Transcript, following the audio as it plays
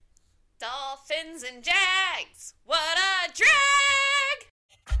Dolphins and Jags. What a drag!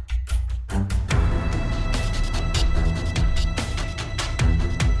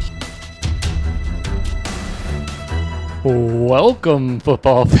 Welcome,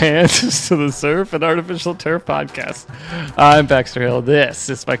 football fans, to the Surf and Artificial Turf podcast. I'm Baxter Hill. This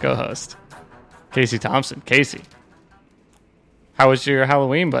is my co-host, Casey Thompson. Casey, how was your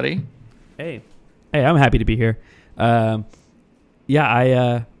Halloween, buddy? Hey, I'm happy to be here.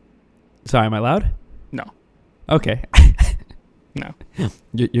 Sorry, am I loud? No. Okay. No.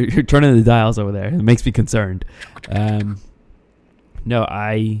 You're turning the dials over there. It makes me concerned. We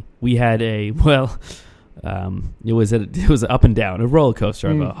had it was up and down, a roller coaster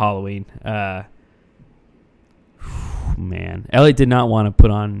of a Halloween. Man, Elliot did not want to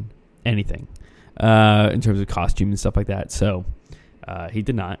put on anything in terms of costume and stuff like that, so he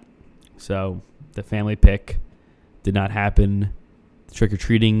did not. So the family pick did not happen.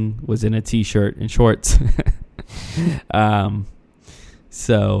 Trick-or-treating was in a t-shirt and shorts.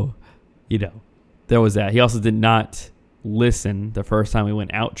 So, there was that. He also did not listen the first time we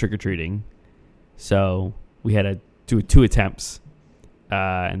went out trick-or-treating. So we had to do 2 attempts.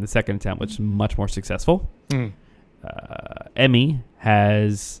 And the second attempt was much more successful. Emmy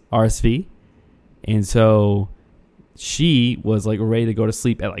has RSV. And so she was ready to go to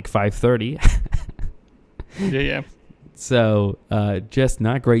sleep at 5:30. Yeah. So just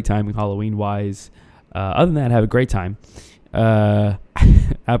not great timing Halloween-wise. Other than that, have a great time. How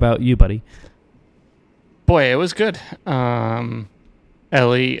about you, buddy? Boy, it was good.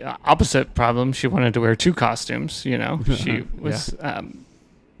 Ellie, opposite problem. She wanted to wear 2 costumes. She was.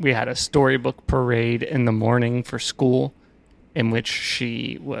 We had a storybook parade in the morning for school, in which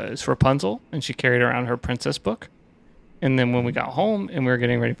she was Rapunzel and she carried around her princess book. And then when we got home and we were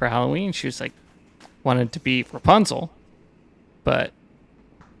getting ready for Halloween, she was wanted to be Rapunzel, but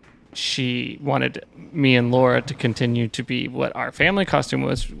she wanted me and Laura to continue to be what our family costume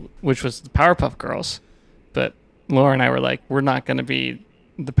was, which was the Powerpuff Girls. But Laura and I were we're not going to be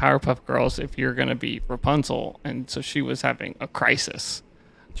the Powerpuff Girls if you're going to be Rapunzel. And so she was having a crisis.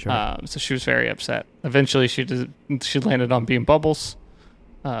 Sure. So she was very upset. Eventually, she landed on being Bubbles.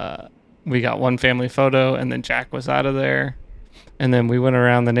 We got one family photo, and then Jack was out of there. And then we went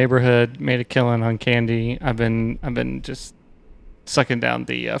around the neighborhood, made a killing on candy. I've been just sucking down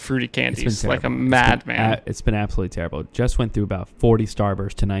the fruity candies like a madman. It's been absolutely terrible. Just went through about 40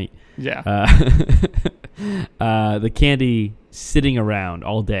 Starbursts tonight. Yeah. The candy sitting around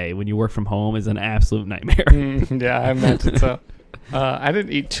all day when you work from home is an absolute nightmare. Yeah, I imagine so. I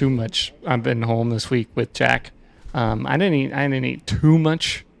didn't eat too much. I've been home this week with Jack. I didn't eat too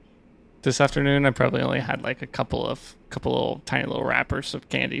much this afternoon. I probably only had a couple little tiny little wrappers of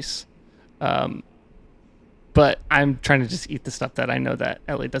candies. But I'm trying to just eat the stuff that I know that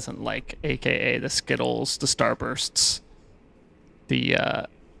Ellie doesn't like, aka the Skittles, the Starbursts, the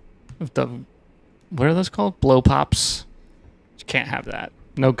what are those called? Blow Pops. You can't have that.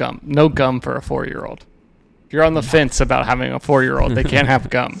 No gum. No gum for a 4-year-old. If you're on the fence about having a 4-year-old, they can't have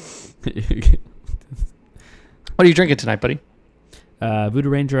gum. What are you drinking tonight, buddy? Voodoo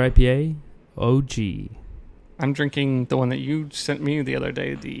Ranger IPA OG. I'm drinking the one that you sent me the other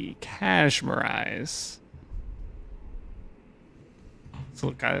day, the Cashmerize. It's a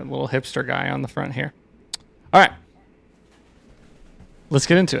little hipster guy on the front here. All right. Let's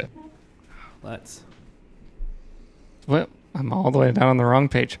get into it. Let's. What? I'm all the way down on the wrong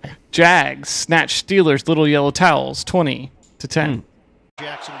page. Jags snatch Steelers little yellow towels, 20-10.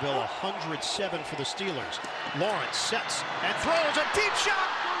 Jacksonville 107 for the Steelers. Lawrence sets and throws a deep shot.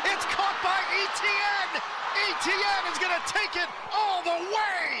 It's caught by Etienne. Etienne is going to take it all the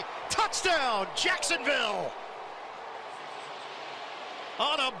way. Touchdown, Jacksonville.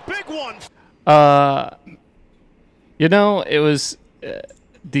 On a big one. It was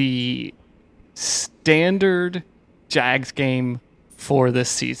the standard Jags game for this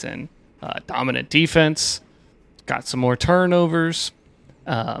season. Dominant defense, got some more turnovers,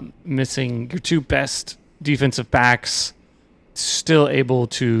 missing your 2 best defensive backs, still able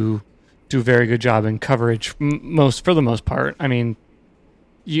to do a very good job in coverage for the most part. I mean,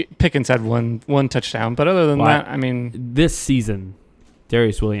 Pickens had one touchdown, but other than that, I mean, this season,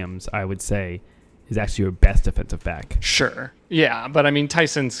 Darius Williams, I would say, is actually your best defensive back. Sure. Yeah, but I mean,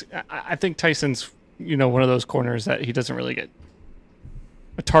 I think Tyson's, one of those corners that he doesn't really get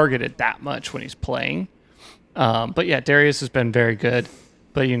targeted that much when he's playing. But yeah, Darius has been very good.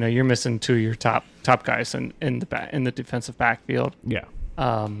 But you're missing 2 of your top guys in the defensive backfield. Yeah.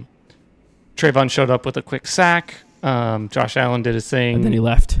 Trayvon showed up with a quick sack. Josh Allen did his thing, and then he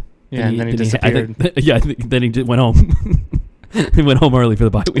left. Yeah, and then he disappeared. I think then he went home. He went home early for the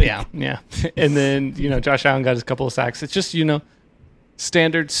bye week. Yeah. And then, Josh Allen got his couple of sacks. It's just,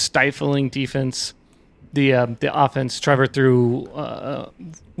 standard stifling defense. The offense, Trevor threw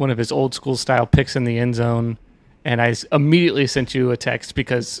one of his old school style picks in the end zone, and I immediately sent you a text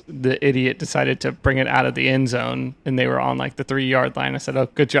because the idiot decided to bring it out of the end zone, and they were on like the 3-yard line. I said, "Oh,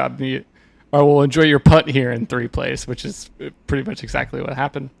 good job. Or we'll enjoy your punt here in 3 plays," which is pretty much exactly what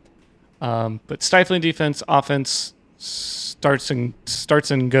happened. But stifling defense, offense starts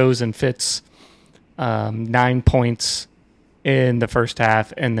and goes and fits. 9 points in the first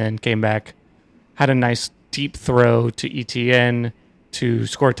half, and then came back, had a nice deep throw to ETN to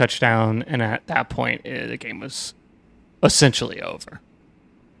score a touchdown, and at that point, the game was essentially over.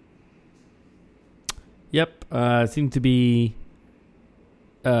 Yep, seemed to be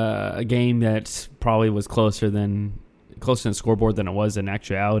a game that probably was closer in the scoreboard than it was in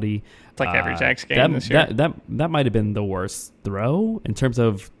actuality. It's like every Jags game this year. That might have been the worst throw in terms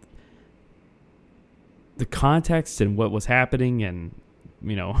of the context and what was happening, and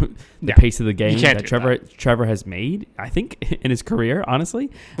the pace of the game that Trevor has made, I think, in his career,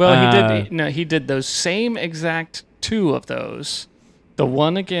 honestly. Well, he did those same exact 2 of those. The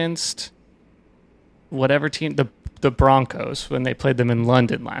one against whatever team, the Broncos, when they played them in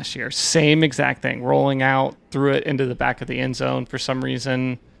London last year. Same exact thing, rolling out, threw it into the back of the end zone for some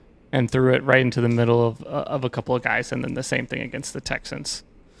reason, and threw it right into the middle of a couple of guys, and then the same thing against the Texans.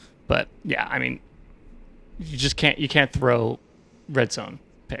 But yeah, I mean, you can't throw red zone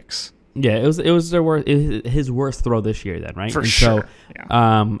picks. Yeah, it was his worst throw this year then, right? For sure.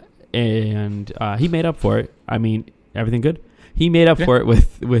 So, he made up for it. I mean, everything good? He made up for it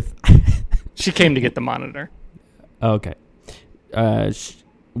with She came to get the monitor. Okay.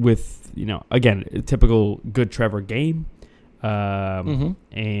 With, again, a typical good Trevor game. And,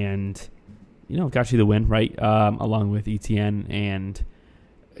 got you the win, right? Along with ETN, and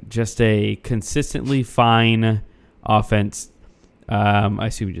just a consistently fine offense. I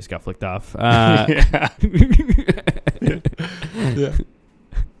assume he just got flicked off. Yeah.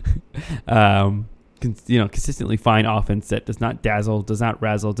 Consistently fine offense that does not dazzle, does not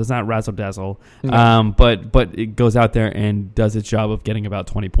razzle, does not razzle dazzle. No. But it goes out there and does its job of getting about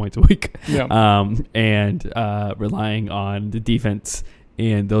 20 points a week. Yeah. And relying on the defense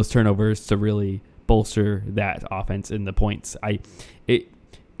and those turnovers to really bolster that offense and the points.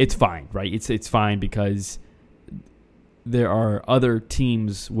 It's fine, right? It's fine because there are other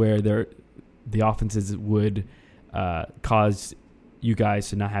teams where the offenses would cause you guys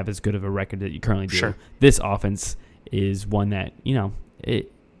to not have as good of a record that you currently do. Sure. This offense is one that, you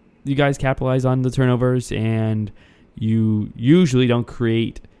guys capitalize on the turnovers, and you usually don't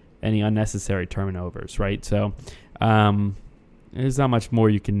create any unnecessary turnovers, right? So there's not much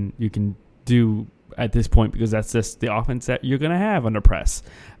more you can do at this point, because that's just the offense that you're going to have under press.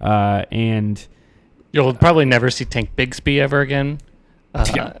 And you'll probably never see Tank Bigsby ever again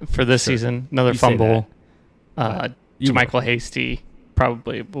for this season. Another fumble. Jermichael Hasty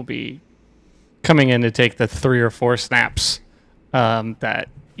probably will be coming in to take the 3 or 4 snaps that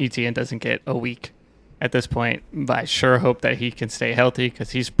ETN doesn't get a week at this point. But I sure hope that he can stay healthy,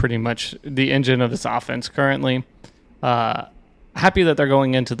 because he's pretty much the engine of this offense currently. Happy that they're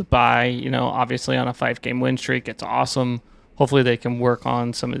going into the bye, obviously on a 5-game win streak. It's awesome. Hopefully they can work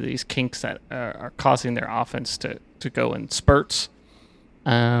on some of these kinks that are causing their offense to go in spurts.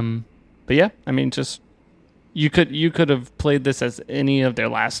 But yeah, I mean, just you could have played this as any of their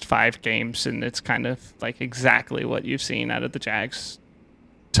last 5 games, and it's kind of like exactly what you've seen out of the Jags.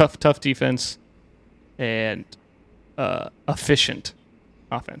 Tough defense and efficient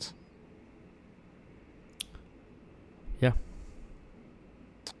offense. Yeah.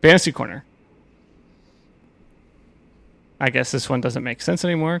 Fantasy Corner. I guess this one doesn't make sense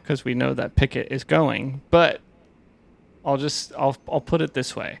anymore because we know that Pickett is going, but I'll put it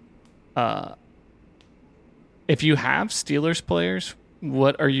this way. If you have Steelers players,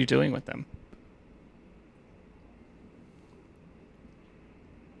 what are you doing with them?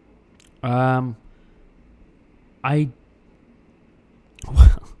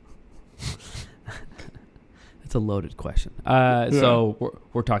 That's a loaded question. So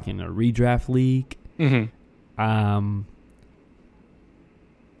we're talking a redraft league. Mm-hmm.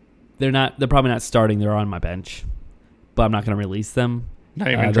 They're probably not starting. They're on my bench, but I'm not going to release them. Not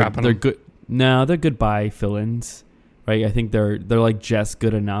even dropping they're them. good. No, they're good buy fill-ins, right? I think they're like just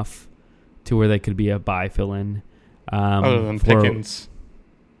good enough to where they could be a buy fill-in. Other than Pickens.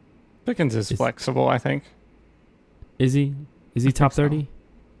 Pickens is flexible, I think. Is he? Is he top 30?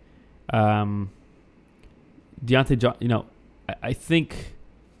 Deontay, I think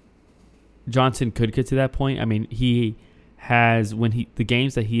Johnson could get to that point. I mean, he has the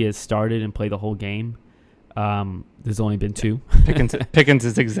games that he has started and played the whole game. There's only been 2. Pickens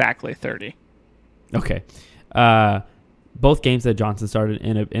is exactly 30. Okay. Both games that Johnson started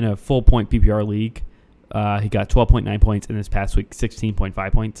in a full point PPR league, he got 12.9 points in this past week,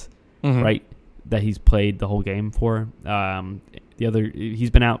 16.5 points, right? That he's played the whole game for. He's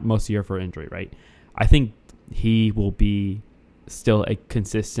been out most of the year for injury, right? I think he will be still a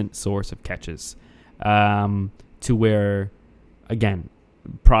consistent source of catches, to where, again,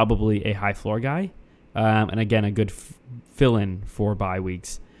 probably a high floor guy, and again a good fill-in for bye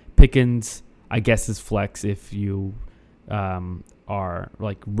weeks. Pickens, I guess, is flex if you are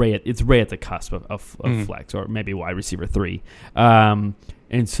like it's right at the cusp of flex, or maybe wide receiver 3, and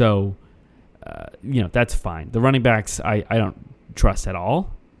so that's fine. The running backs I don't trust at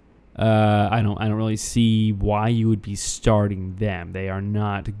all. I don't really see why you would be starting them. They are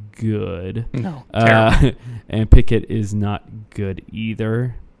not good. No, terrible. And Pickett is not good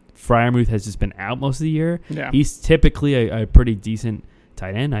either. Freiermuth has just been out most of the year. Yeah. He's typically a pretty decent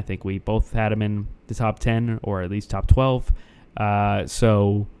tight end. I think we both had him in the top 10 or at least top 12. But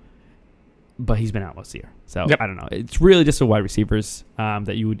he's been out most of the year. So I don't know. It's really just the wide receivers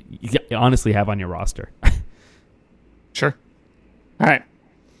that you would honestly have on your roster. Sure. All right.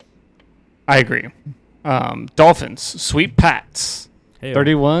 I agree. Dolphins, sweet Pats,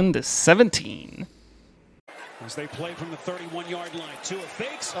 31-17. As they play from the 31-yard line, Tua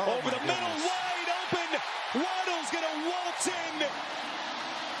fakes over the middle, wide open. Waddle's going to waltz in.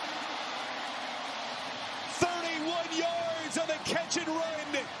 31 yards on the catch and run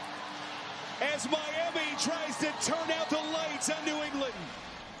as Miami tries to turn out the lights on New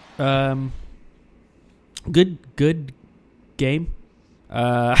England. Good game.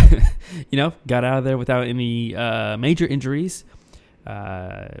 Got out of there without any major injuries.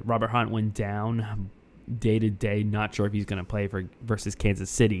 Robert Hunt went down day to day. Not sure if he's going to play versus Kansas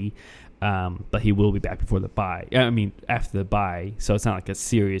City, but he will be back before the bye. After the bye, so it's not like a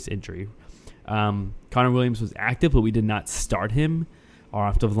serious injury. Connor Williams was active, but we did not start him. Our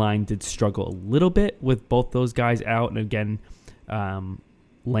offensive line did struggle a little bit with both those guys out, and again,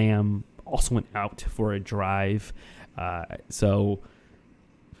 Lamb also went out for a drive. So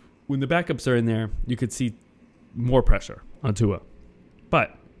when the backups are in there, you could see more pressure on Tua.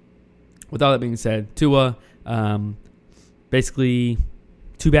 But with all that being said, Tua, basically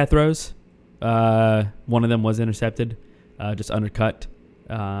 2 bad throws. One of them was intercepted, just undercut.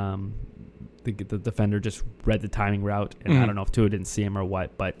 The defender just read the timing route, and I don't know if Tua didn't see him or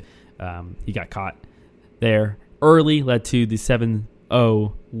what, but he got caught there early, led to the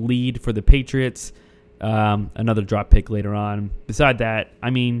 7-0 lead for the Patriots. Another drop pick later on. Beside that,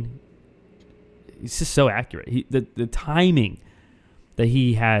 he's just so accurate. The timing that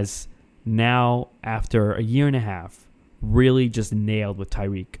he has now after a year and a half really just nailed with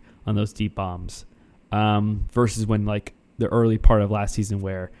Tyreek on those deep bombs, versus when like the early part of last season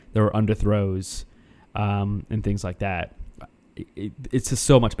where there were underthrows and things like that. It's just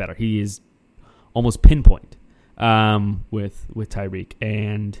so much better. He is almost pinpoint with Tyreek,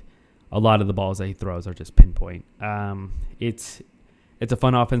 and a lot of the balls that he throws are just pinpoint. It's a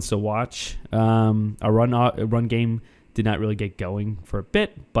fun offense to watch. A run game did not really get going for a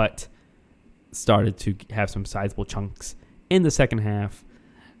bit, but started to have some sizable chunks in the second half.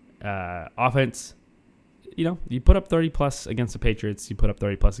 Offense, you put up 30 plus against the Patriots. You put up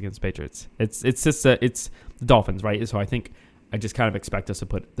 30 plus against the Patriots. It's just it's the Dolphins, right? So I think I just kind of expect us to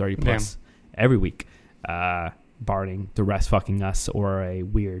put 30 plus every week, barring the rest fucking us or a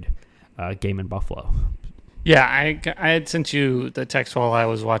weird game in Buffalo. Yeah, I had sent you the text while I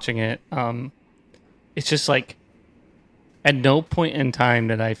was watching it. It's just like at no point in time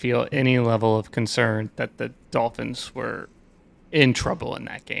did I feel any level of concern that the Dolphins were in trouble in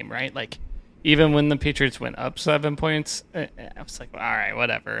that game, right? Like, even when the Patriots went up 7 points, I was like, all right,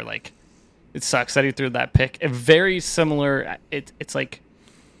 whatever. Like, it sucks that he threw that pick. Very similar. It's like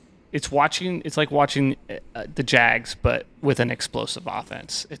watching the Jags, but with an explosive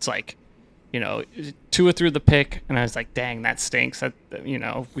offense. It's like, Tua threw the pick, and I was like, dang, that stinks. That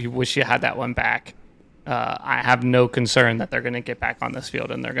we wish you had that one back. I have no concern that they're going to get back on this field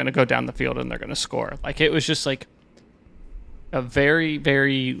and they're going to go down the field and they're going to score. Like, it was just like a very,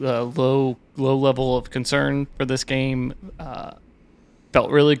 very low level of concern for this game. Felt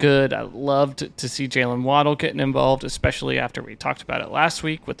really good. I loved to see Jalen Waddle getting involved, especially after we talked about it last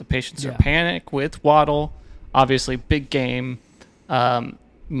week with the patience or panic with Waddle. Obviously, big game.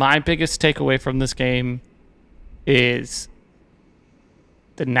 My biggest takeaway from this game is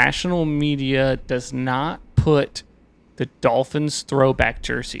the national media does not put the Dolphins throwback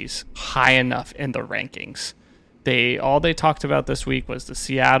jerseys high enough in the rankings. all they talked about this week was the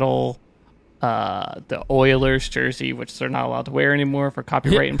Seattle, the Oilers jersey, which they're not allowed to wear anymore for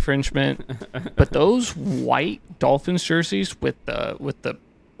copyright infringement. But those white Dolphins jerseys with the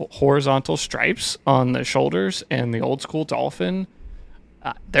horizontal stripes on the shoulders and the old school Dolphin,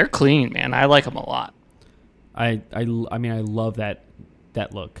 they're clean, man. I like them a lot. I mean, I love that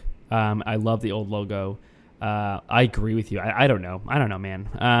look. I love the old logo. I agree with you. I don't know, man.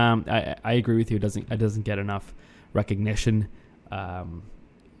 I agree with you. It doesn't get enough recognition. I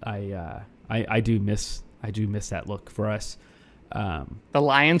do miss that look for us. The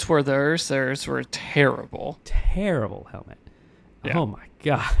Lions were theirs. Theirs were terrible. Terrible helmet. Yeah. Oh my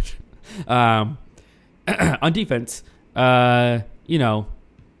god. On defense,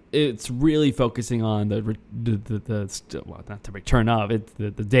 it's really focusing on the not the return of it's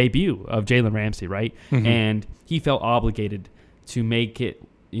the debut of Jalen Ramsey, right? Mm-hmm. And he felt obligated to make it,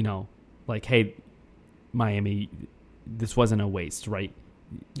 like, hey, Miami, this wasn't a waste, right?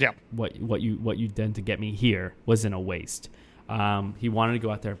 Yeah. What you did to get me here wasn't a waste. He wanted to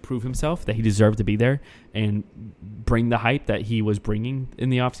go out there and prove himself that he deserved to be there and bring the hype that he was bringing in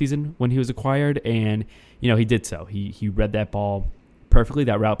the offseason when he was acquired. And, he did so. He read that ball perfectly,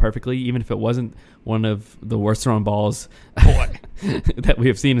 that route perfectly, even if it wasn't one of the worst thrown balls that we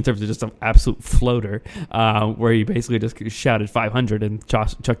have seen in terms of just an absolute floater, where he basically just shouted 500 and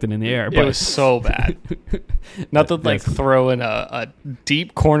chucked it in the air. It was so bad. Nothing like throwing a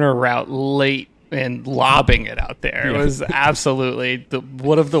deep corner route late and lobbing it out there. It was absolutely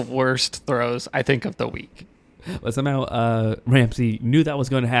one of the worst throws, I think, of the week. But somehow Ramsey knew that was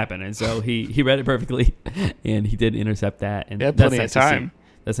going to happen, and so he read it perfectly, and he did intercept that. And he had plenty of time.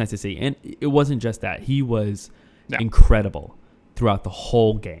 That's nice to see. And it wasn't just that. He was incredible throughout the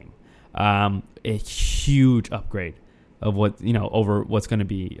whole game. A huge upgrade of what, over what's going to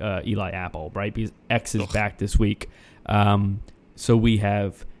be Eli Apple, right? Because X is back this week. So we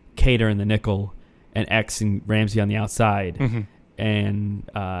have Cater in the nickel and X and Ramsey on the outside. Mm-hmm.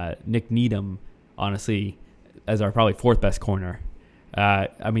 And Nick Needham, honestly, as our probably fourth best corner. Our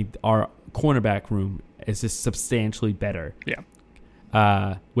cornerback room is just substantially better.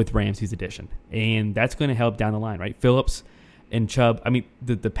 Yeah. With Ramsey's addition, and that's going to help down the line, right? Phillips and Chubb.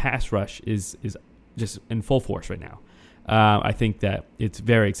 The pass rush is just in full force right now. I think that it's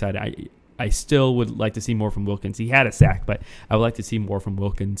very exciting. I still would like to see more from Wilkins. He had a sack, but I would like to see more from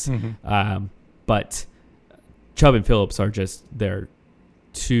Wilkins. Mm-hmm. But Chubb and Phillips are just their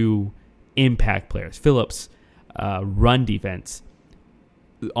two impact players. Phillips. Run defense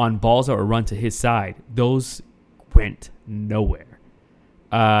on balls that were run to his side, those went nowhere.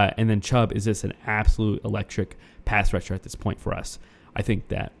 And then Chubb is just an absolute electric pass rusher at this point for us. I think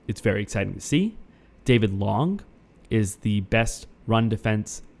that it's very exciting to see. David Long is the best run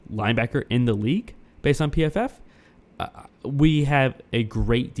defense linebacker in the league based on PFF. We have a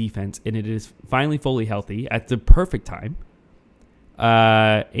great defense, and it is finally fully healthy at the perfect time.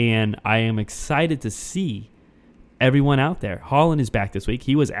 And I am excited to see everyone out there. Holland is back this week.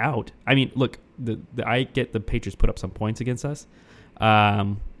 He was out. Look, I get the Patriots put up some points against us,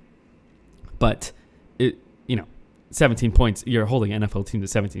 but 17 points. You're holding an NFL team to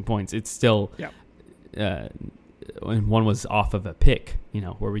 17 points. It's still, and one was off of a pick,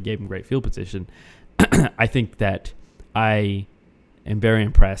 where we gave him great field position. I think that I am very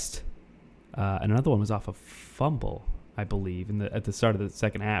impressed. And another one was off a fumble, I believe, at the start of the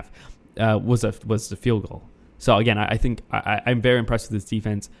second half. Was the field goal. So, again, I think I'm very impressed with this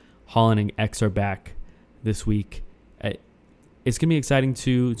defense. Holland and X are back this week. It's going to be exciting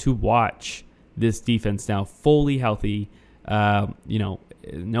to watch this defense now fully healthy.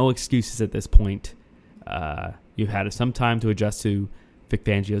 No excuses at this point. You've had some time to adjust to Vic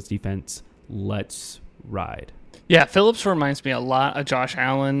Fangio's defense. Let's ride. Yeah, Phillips reminds me a lot of Josh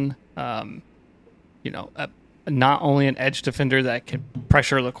Allen. Not only an edge defender that can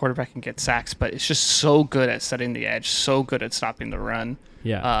pressure the quarterback and get sacks, but it's just so good at setting the edge, so good at stopping the run.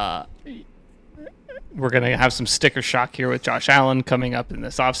 Yeah. We're going to have some sticker shock here with Josh Allen coming up in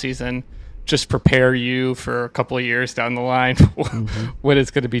this offseason. Just prepare you for a couple of years down the line when it's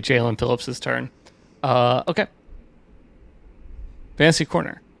going to be Jalen Phillips' turn. Okay. Fantasy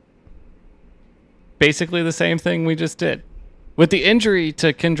Corner. Basically the same thing we just did. With the injury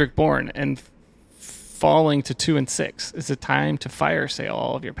to Kendrick Bourne and falling to 2-6, is it time to fire sale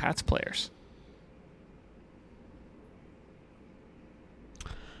all of your Pats players?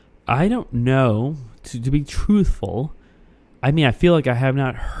 I don't know. To be truthful, I feel like I have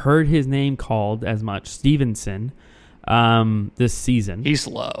not heard his name called as much. Stevenson, this season. He's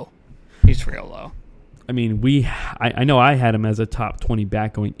low. He's real low. I know I had him as a top 20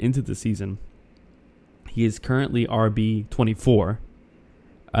 back going into the season. He is currently RB 24.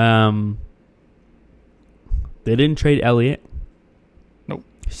 They didn't trade Elliott. Nope.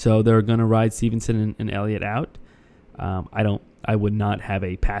 So they're going to ride Stevenson and Elliott out. I would not have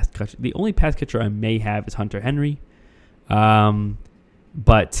a pass catcher. The only pass catcher I may have is Hunter Henry.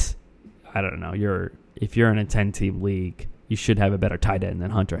 But I don't know. If you're in a 10-team league, you should have a better tight end than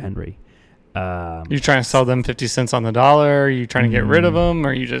Hunter Henry. You trying to sell them 50 cents on the dollar? Are you trying to get rid of them?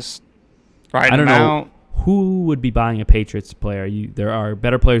 Or are you just riding them out? Who would be buying a Patriots player? There are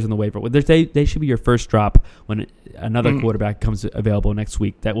better players in the waiver. They should be your first drop when another quarterback comes available next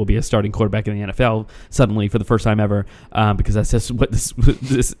week. That will be a starting quarterback in the NFL suddenly for the first time ever, because that's just what this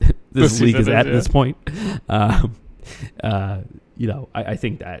league is at this point. I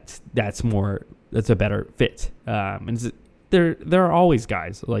think that's a better fit. And there are always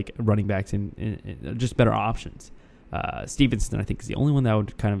guys like running backs and just better options. Stevenson, I think, is the only one that I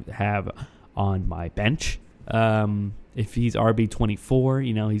would kind of have on my bench. If he's RB 24,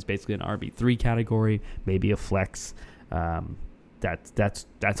 he's basically an RB 3 category, maybe a flex.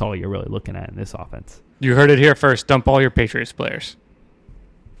 That's all you're really looking at in this offense. You heard it here first. Dump all your Patriots players.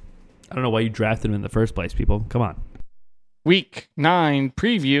 I don't know why you drafted him in the first place, people. Come on. Week 9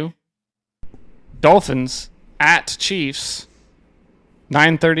 preview. Dolphins at Chiefs.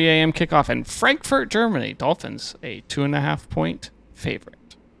 9:30 a.m. kickoff in Frankfurt, Germany. Dolphins a 2.5-point favorite.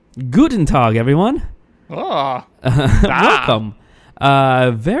 Guten Tag, everyone. Oh, welcome.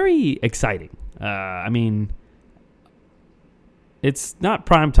 Very exciting. It's not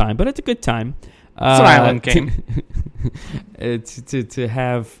prime time, but it's a good time. It's an island game. To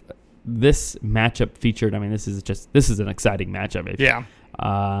have this matchup featured. This is an exciting matchup. Yeah.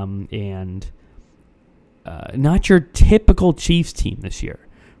 And not your typical Chiefs team this year,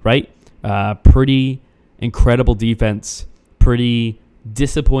 right? Pretty incredible defense, pretty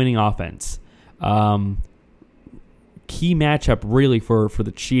disappointing offense. Key matchup really for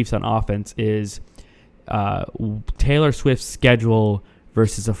the Chiefs on offense is Taylor Swift's schedule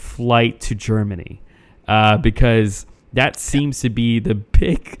versus a flight to Germany, because that seems to be the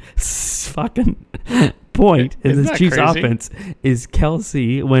big fucking point in this Chiefs offense is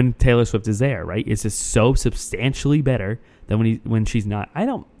Kelsey when Taylor Swift is there, right? It's just so substantially better than when she's not.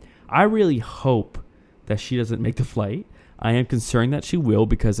 I really hope that she doesn't make the flight. I am concerned that she will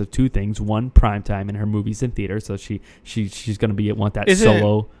because of two things. One, primetime in her movies and theater, so she's going to want that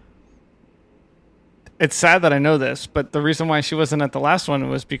solo. It's sad that I know this, but the reason why she wasn't at the last one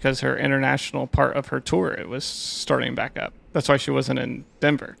was because her international part of her tour, it was starting back up. That's why she wasn't in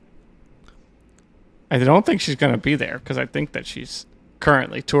Denver. I don't think she's going to be there because I think that she's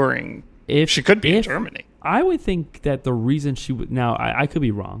currently touring. She could be in Germany. I would think that the reason she would... Now, I could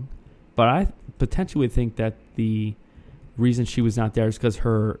be wrong, but I potentially would think that the reason she was not there is because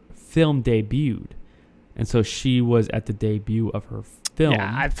her film debuted. And so she was at the debut of her film.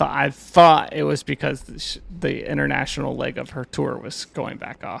 Yeah, I thought it was because the international leg of her tour was going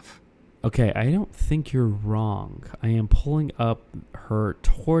back off. Okay, I don't think you're wrong. I am pulling up her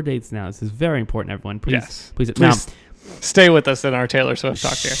tour dates now. This is very important, everyone. Please. Now, stay with us in our Taylor Swift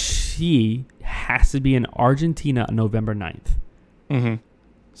talk here. She has to be in Argentina on November 9th. Mm-hmm.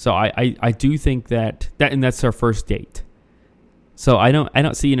 So I do think and that's her first date. So I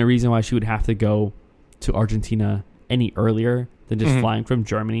don't see any reason why she would have to go to Argentina any earlier than just flying from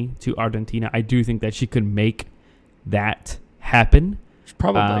Germany to Argentina. I do think that she could make that happen.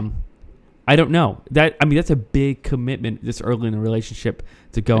 Probably. I don't know. That's a big commitment this early in the relationship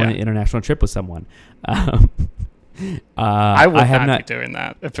to go on an international trip with someone. I would not be doing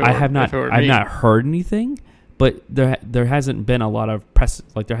that. I've not heard anything, but there hasn't been a lot of press.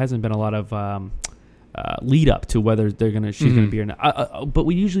 Like there hasn't been a lot of lead up to whether she's gonna be or not. But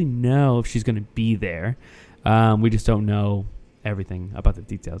we usually know if she's gonna be there. We just don't know everything about the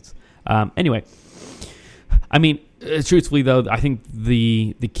details. Anyway, truthfully though, I think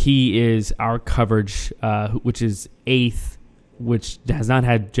the key is our coverage, which is 8th, which has not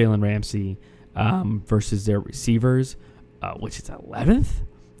had Jalen Ramsey, versus their receivers, which is 11th.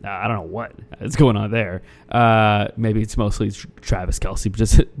 I don't know what is going on there. Maybe it's mostly Travis Kelce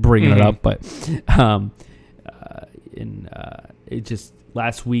just bringing it up, but it just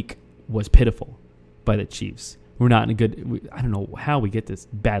last week was pitiful by the Chiefs. We're not in a good. I don't know how we get this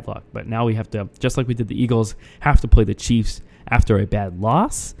bad luck, but now we have to, just like we did the Eagles, have to play the Chiefs after a bad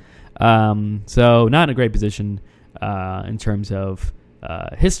loss. So not in a great position in terms of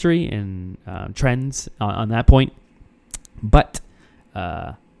history and trends on that point. But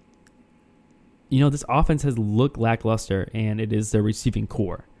this offense has looked lackluster, and it is their receiving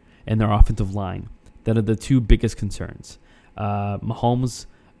core. and their offensive line that are the two biggest concerns. Mahomes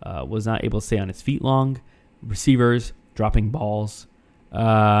was not able to stay on his feet long. Receivers dropping balls.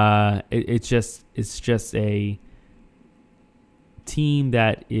 It's just a team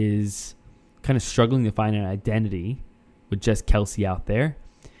that is kind of struggling to find an identity with just Kelsey out there.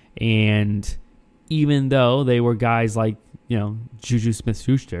 And even though they were guys like, Juju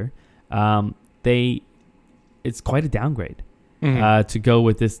Smith-Schuster, it's quite a downgrade to go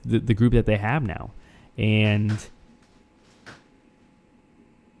with the group that they have now. And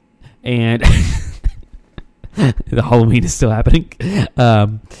the Halloween is still happening.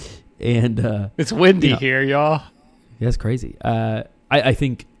 It's windy here, y'all. Yeah, it's crazy. I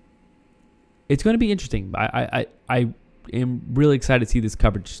think it's going to be interesting. I am really excited to see this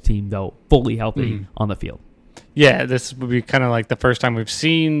coverage team, though, fully healthy on the field. Yeah, this would be kind of like the first time we've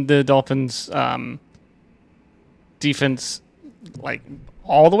seen the Dolphins defense like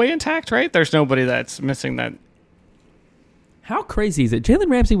all the way intact, right? There's nobody that's missing that. How crazy is it? Jalen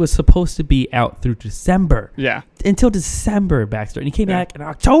Ramsey was supposed to be out through December. Yeah. Until December, Baxter. And he came back in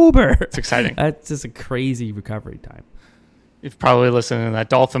October. It's exciting. That's just a crazy recovery time. You've probably listened to that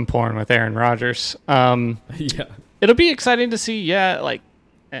Dolphin porn with Aaron Rodgers. Yeah. It'll be exciting to see. Yeah, like,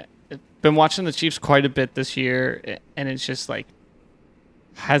 been watching the Chiefs quite a bit this year, and it's just like,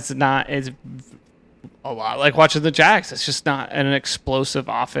 it's a lot like watching the Jags. It's just not an explosive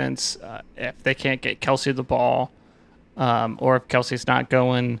offense. If they can't get Kelsey the ball, or if Kelsey's not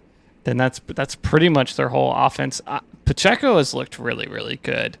going, then that's pretty much their whole offense. Pacheco has looked really, really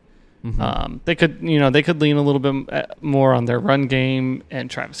good. Mm-hmm. They could lean a little bit more on their run game and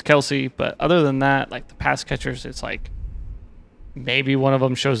Travis Kelsey, but other than that, like the pass catchers, it's like maybe one of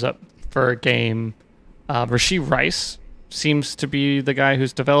them shows up for a game. Rashee Rice seems to be the guy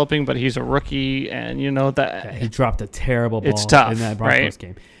who's developing, but he's a rookie, and he dropped a terrible ball. It's tough, in that Broncos right?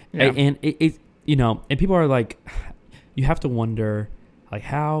 game, Yeah. And and people are like, you have to wonder, like,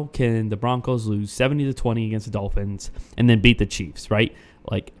 how can the Broncos lose 70-20 against the Dolphins and then beat the Chiefs, right?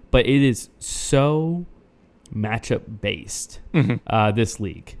 Like, but it is so matchup based. This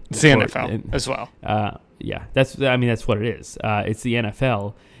league, it's the NFL as well. Yeah, that's what it is. It's the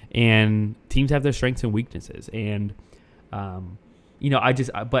NFL, and teams have their strengths and weaknesses, and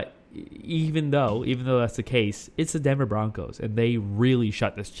but even though that's the case, it's the Denver Broncos, and they really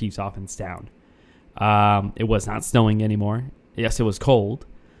shut this Chiefs offense down. It was not snowing anymore. Yes, it was cold,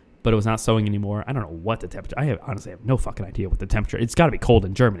 but it was not snowing anymore. I don't know what the temperature. I honestly have no fucking idea what the temperature. It's got to be cold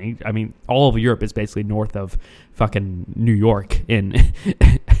in Germany. I mean, all of Europe is basically north of fucking New York in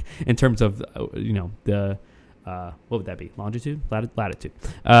terms of the what would that be? Longitude, latitude.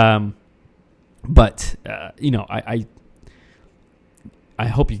 But I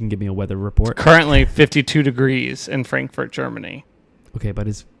hope you can give me a weather report. It's currently 52 degrees in Frankfurt, Germany. Okay, but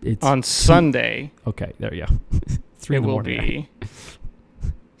it's on Sunday. Okay, there you go. 3 in the morning. It will be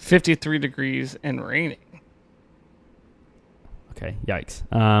 53 degrees and raining. Okay, yikes.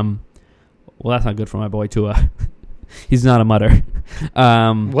 Well, that's not good for my boy Tua. He's not a mutter.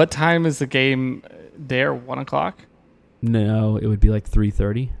 What time is the game there? 1 o'clock? No, it would be like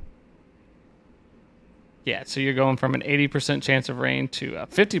 3:30. Yeah, so you're going from an 80% chance of rain to a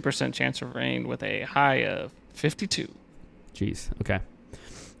 50% chance of rain with a high of 52. Jeez. Okay.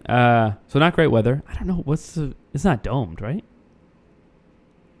 So not great weather. I don't know it's not domed, right?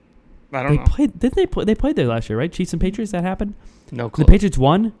 I don't know. They played there last year, right? Chiefs and Patriots, that happened? No clue. The Patriots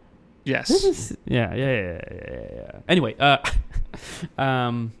won? Yes. Yeah. Anyway, all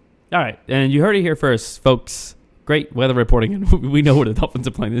right. And you heard it here first, folks. Great weather reporting, and we know where the Dolphins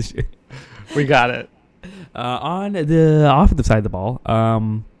are playing this year. We got it. On the offensive side of the ball,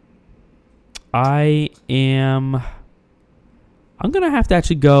 I'm going to have to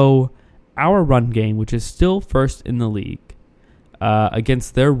actually go our run game, which is still first in the league,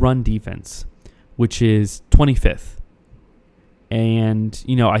 against their run defense, which is 25th. And,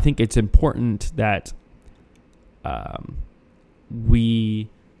 I think it's important that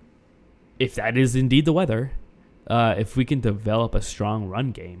if that is indeed the weather, if we can develop a strong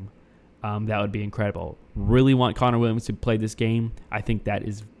run game, that would be incredible. Really want Connor Williams to play this game. I think that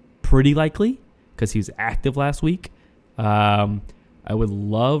is pretty likely because he was active last week. I would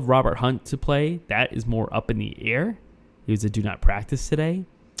love Robert Hunt to play. That is more up in the air. He was a do not practice today.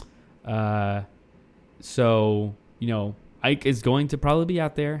 So, Ike is going to probably be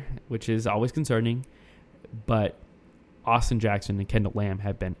out there, which is always concerning. But Austin Jackson and Kendall Lamb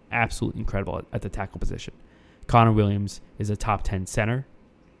have been absolutely incredible at the tackle position. Connor Williams is a top 10 center.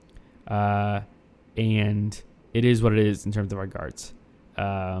 And it is what it is in terms of our guards.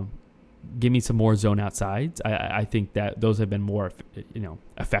 Give me some more zone outsides. I think that those have been more,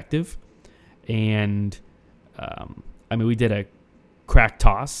 effective. And, we did a crack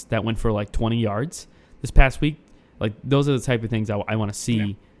toss that went for like 20 yards this past week. Like those are the type of things I want to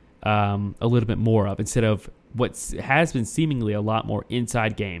see a little bit more of instead of what has been seemingly a lot more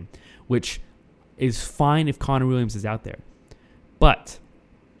inside game, which is fine if Connor Williams is out there. But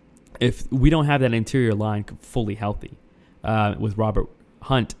if we don't have that interior line fully healthy with Robert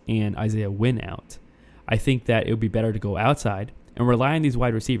Hunt and Isaiah Wynn out, I think that it would be better to go outside and rely on these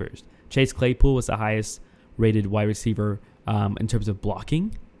wide receivers. Chase Claypool was the highest rated wide receiver in terms of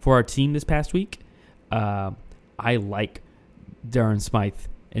blocking for our team this past week. I like Darren Smythe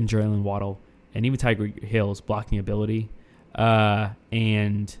and Jalen Waddle and even Tiger Hill's blocking ability,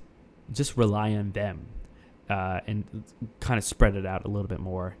 and just rely on them and kind of spread it out a little bit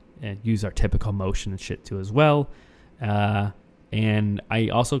more and use our typical motion and shit too as well. And I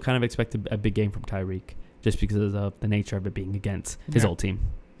also kind of expect a big game from Tyreek just because of the nature of it being against his old team.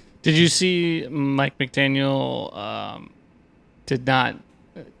 Did you see Mike McDaniel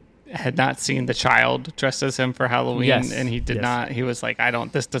had not seen the child dressed as him for Halloween, and he did not. He was like,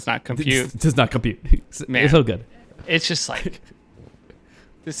 this does not compute. This does not compute. Man, it's so good. It's just like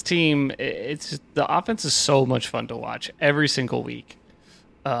this team. It's just, the offense is so much fun to watch every single week.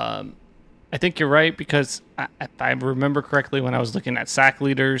 I think you're right because if I remember correctly, when I was looking at sack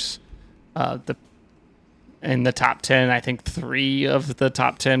leaders, in the top 10, I think 3 of the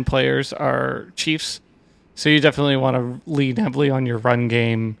top 10 players are Chiefs. So you definitely want to lean heavily on your run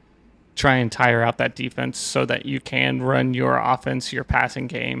game, try and tire out that defense so that you can run your offense, your passing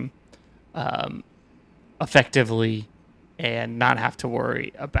game effectively and not have to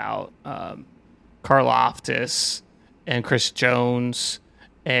worry about Karlaftis and Chris Jones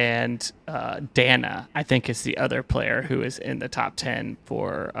and Dana, I think, is the other player who is in the top 10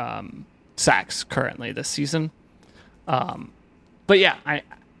 for sacks currently this season. But yeah,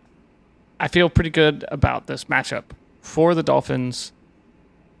 I feel pretty good about this matchup for the Dolphins.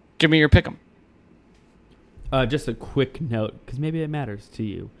 Give me your pick 'em. Just a quick note, because maybe it matters to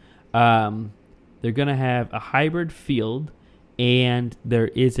you. They're going to have a hybrid field, and there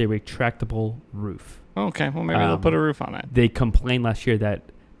is a retractable roof. Okay, well, maybe they'll put a roof on it. They complained last year that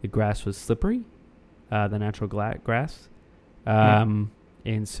the grass was slippery, the natural grass. And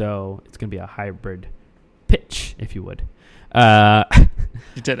so it's going to be a hybrid pitch, if you would. You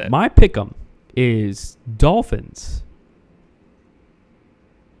did it. My pick 'em is Dolphins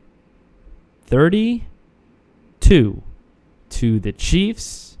 32 to the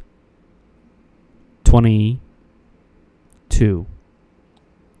Chiefs 22.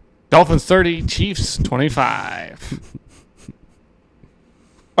 Dolphins 30, Chiefs 25.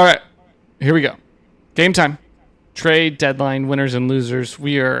 All right, here we go. Game time. Trade deadline winners and losers.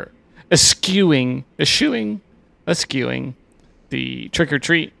 We are eschewing the trick or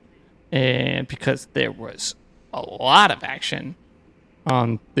treat, and because there was a lot of action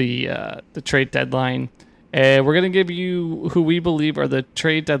on the trade deadline, we're gonna give you who we believe are the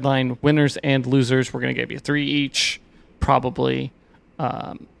trade deadline winners and losers. We're gonna give you 3 each, probably.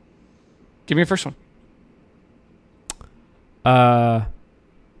 Give me your first one.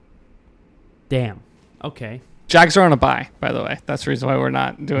 Damn. Okay. Jags are on a bye, by the way. That's the reason why we're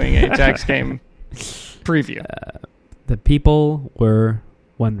not doing a Jags game preview. The people were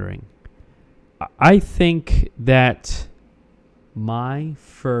wondering. I think that my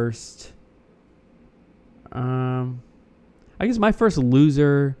first... I guess my first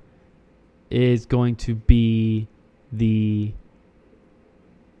loser is going to be the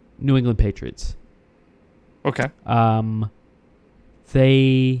New England Patriots. Okay.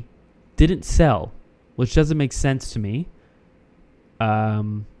 They didn't sell, which doesn't make sense to me,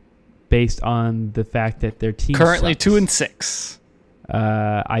 based on the fact that their team currently sucks.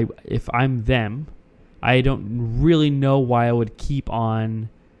 2-6. If I'm them, I don't really know why I would keep on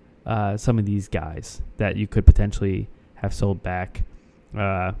some of these guys that you could potentially have sold back.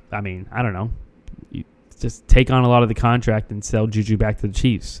 I mean, I don't know. You just take on a lot of the contract and sell Juju back to the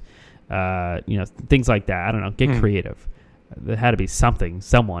Chiefs. Things like that. I don't know. Get creative. There had to be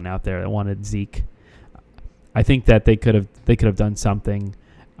someone out there that wanted Zeke. I think that they could have done something.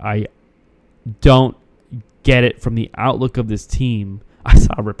 I don't get it from the outlook of this team. I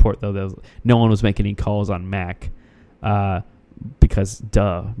saw a report though that no one was making any calls on Mac, because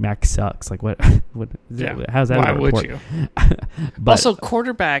Mac sucks. Like what? Yeah. How's that? Why a report? would you? But, also,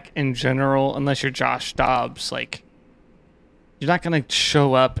 quarterback in general, unless you're Josh Dobbs, like you're not going to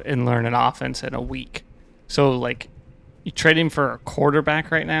show up and learn an offense in a week. So like, you trade him for a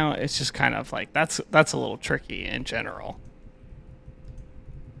quarterback right now. It's just kind of like that's a little tricky in general.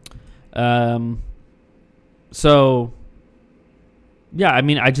 So yeah, I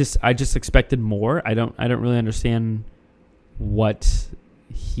mean, I just expected more. I don't really understand what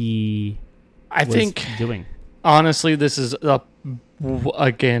he was doing. Honestly, this is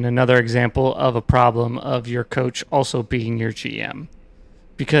again another example of a problem of your coach also being your GM,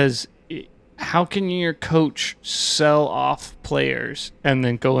 because how can your coach sell off players and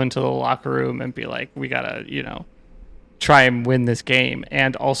then go into the locker room and be like, we gotta try and win this game?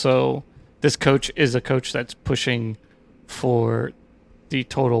 And also, this coach is a coach that's pushing for the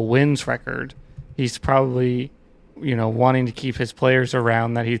total wins record. He's probably wanting to keep his players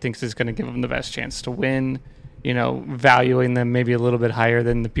around that he thinks is going to give them the best chance to win, valuing them maybe a little bit higher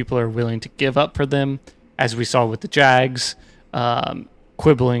than the people are willing to give up for them, as we saw with the Jags,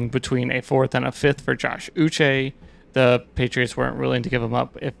 quibbling between a 4th and a 5th for Josh Uche. The Patriots weren't willing to give him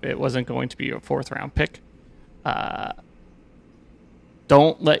up if it wasn't going to be a 4th-round pick.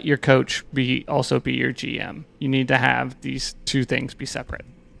 Don't let your coach also be your GM. You need to have these two things be separate.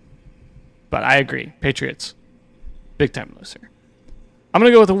 But I agree. Patriots, big-time loser. I'm going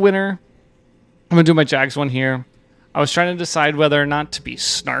to go with a winner. I'm going to do my Jags one here. I was trying to decide whether or not to be a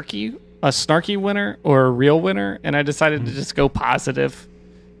snarky winner or a real winner, and I decided to just go positive,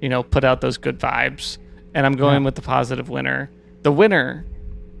 put out those good vibes. And I'm going with the positive winner. The winner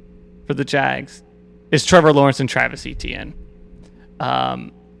for the Jags is Trevor Lawrence and Travis Etienne.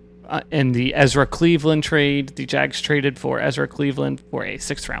 In the Ezra Cleveland trade, the Jags traded for Ezra Cleveland for a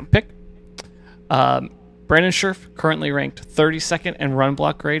 6th-round pick. Brandon Scherf currently ranked 32nd in run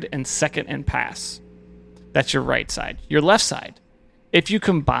block grade and 2nd in pass. That's your right side. Your left side, if you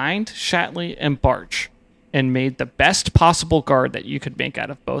combined Shatley and Barch and made the best possible guard that you could make out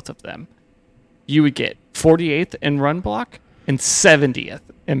of both of them, you would get 48th in run block and 70th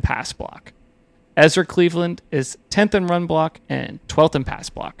in pass block. Ezra Cleveland is 10th in run block and 12th in pass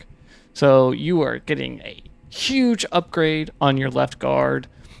block. So you are getting a huge upgrade on your left guard.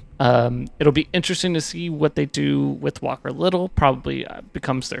 It'll be interesting to see what they do with Walker Little. Probably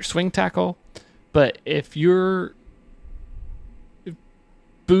becomes their swing tackle. But if you're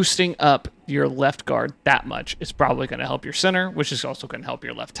boosting up your left guard that much, it's probably going to help your center, which is also going to help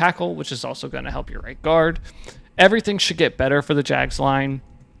your left tackle, which is also going to help your right guard. Everything should get better for the Jags line.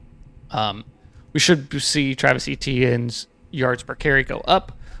 We should see Travis Etienne's yards per carry go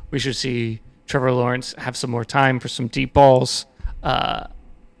up. We should see Trevor Lawrence have some more time for some deep balls. I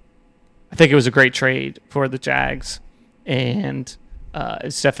think it was a great trade for the Jags, and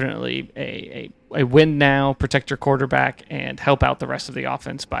it's definitely a win now, protect your quarterback, and help out the rest of the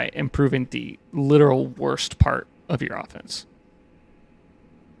offense by improving the literal worst part of your offense.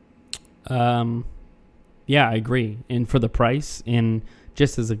 Yeah, I agree. And for the price, and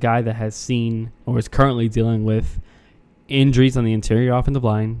just as a guy that has seen or is currently dealing with injuries on the interior offensive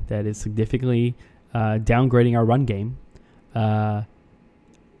line that is significantly downgrading our run game,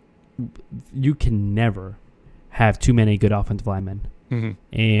 you can never have too many good offensive linemen. Mm-hmm.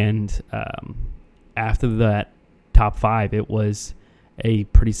 And after that top 5, it was a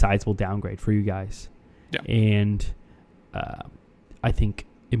pretty sizable downgrade for you guys. Yeah. And I think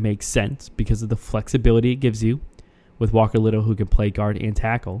it makes sense because of the flexibility it gives you with Walker Little, who can play guard and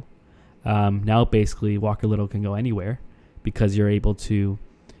tackle. Now basically Walker Little can go anywhere because you're able to,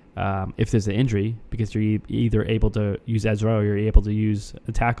 if there's an injury, because you're either able to use Ezra or you're able to use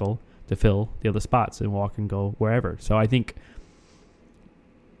a tackle to fill the other spots and walk and go wherever. So I think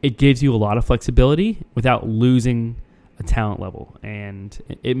it gives you a lot of flexibility without losing a talent level, and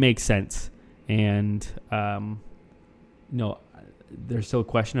it makes sense. And there's still a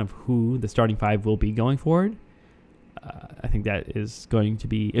question of who the starting 5 will be going forward. I think that is going to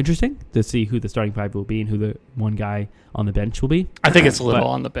be interesting to see who the starting 5 will be and who the one guy on the bench will be. I think it's Little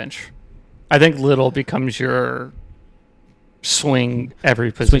on the bench. I think Little becomes your swing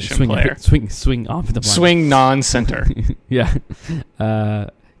every position player. Swing off the line. Swing non-center. Yeah.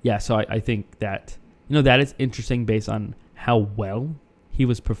 So I think that, that is interesting based on how well he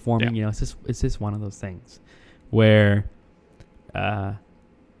was performing. Yeah. It's just one of those things where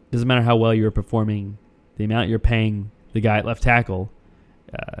doesn't matter how well you're performing, the amount you're paying the guy at left tackle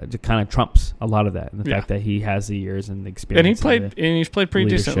just kind of trumps a lot of that, and the fact that he has the years and the experience. And he's played pretty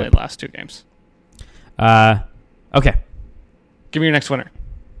decently the last 2 games. Okay. Give me your next winner.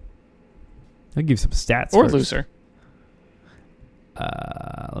 I'll give you some stats. Or first. loser.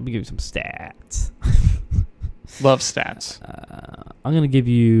 Let me give you some stats. Love stats. I'm going to give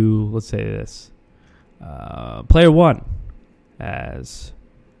you, let's say this. Player 1 has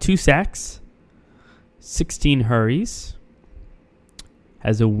 2 sacks, 16 hurries,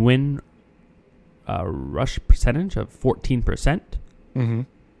 has a win rush percentage of 14%. Mm-hmm.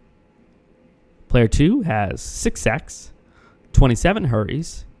 Player 2 has 6 sacks, 27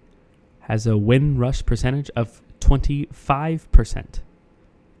 hurries, has a win rush percentage of 25%.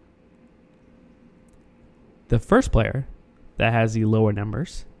 The first player that has the lower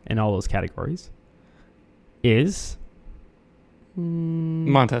numbers in all those categories is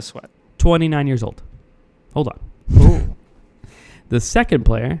Montez Sweat. 29 years old. Hold on. The second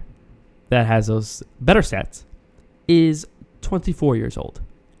player that has those better stats is 24 years old.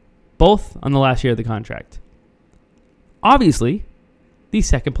 Both on the last year of the contract. Obviously, the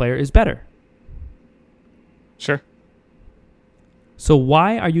second player is better. Sure. So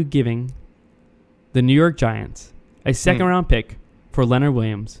why are you giving the New York Giants a second round pick for Leonard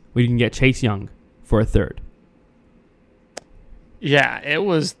Williams when you can get Chase Young for a third? Yeah, it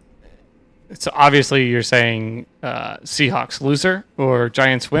was. So obviously you're saying Seahawks loser or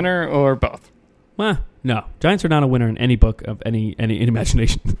Giants winner or both. Well, no. Giants are not a winner in any book of any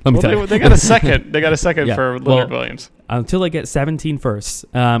imagination. Let me tell you. They got a second. They got a second Yeah, for Leonard Williams. Until they get 17 firsts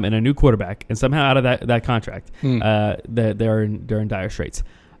and a new quarterback, and somehow out of that contract, they're in dire straits.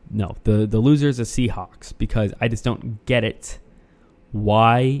 No, the loser is the Seahawks, because I just don't get it.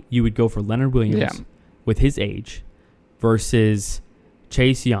 Why you would go for Leonard Williams with his age versus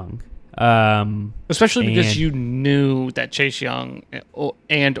Chase Young. Especially because you knew that Chase Young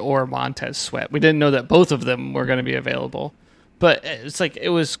and or Montez Sweat. We didn't know that both of them were going to be available. But it's like it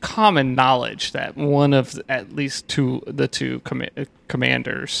was common knowledge that one of at least the two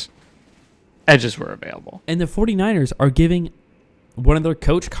commanders' edges were available. And the 49ers are giving one of their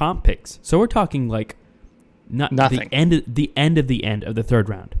coach comp picks. So we're talking like nothing. The end of the third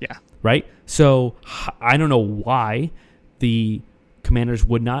round. Yeah. Right? So I don't know why the Commanders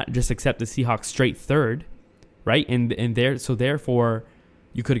would not just accept the Seahawks straight third, right? And therefore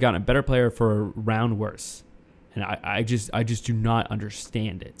you could have gotten a better player for a round worse. And I just do not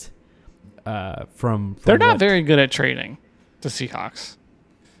understand it. They're not very good at trading, the Seahawks.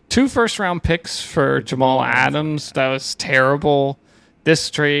 2 first-round picks for Jamal Adams. That was terrible. This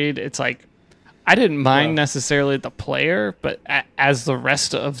trade, it's like, I didn't mind necessarily the player, but as the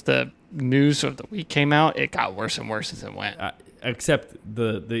rest of the news of the week came out, it got worse and worse as it went. Except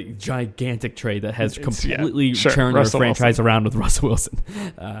the gigantic trade that has completely turned Russell their franchise Wilson. around with Russell Wilson.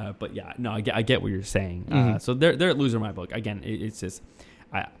 But yeah, no, I get what you're saying. So they're a loser in my book. Again, it's just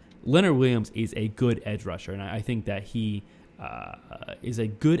Leonard Williams is a good edge rusher, and I think that he is a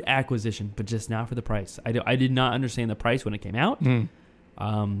good acquisition, but just not for the price. I did not understand the price when it came out.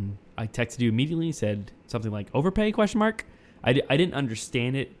 I texted you immediately, said something like overpay ? I didn't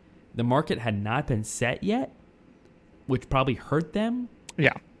understand it. The market had not been set yet, which probably hurt them.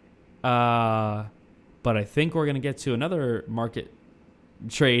 Yeah. But I think we're going to get to another market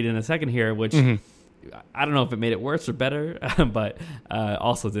trade in a second here, which I don't know if it made it worse or better, but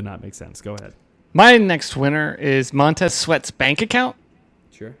also did not make sense. Go ahead. My next winner is Montez Sweat's bank account.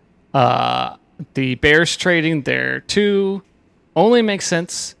 Sure. The Bears trading their 2 only makes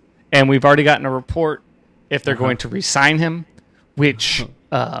sense, and we've already gotten a report if they're going to re-sign him, which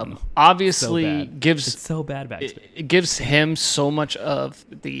obviously gives so bad it gives him so much of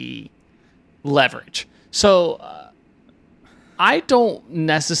the leverage. So I don't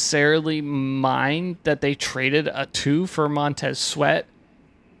necessarily mind that they traded a 2 for Montez Sweat.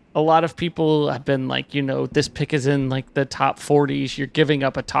 A lot of people have been like, this pick is in like the top 40s. You're giving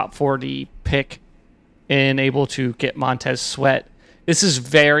up a top 40 pick and able to get Montez Sweat. This is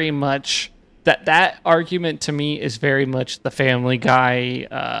very much that argument to me is very much the Family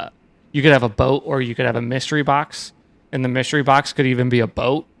Guy. You could have a boat or you could have a mystery box, and the mystery box could even be a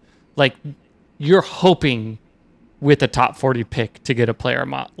boat. Like, you're hoping with a top 40 pick to get a player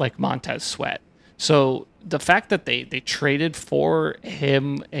like Montez Sweat. So the fact that they traded for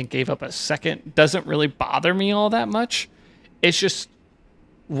him and gave up a second doesn't really bother me all that much. It's just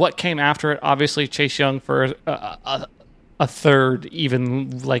what came after it. Obviously, Chase Young for a third,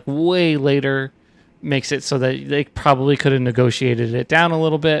 even like way later, makes it so that they probably could have negotiated it down a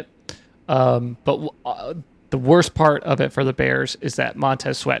little bit. But the worst part of it for the Bears is that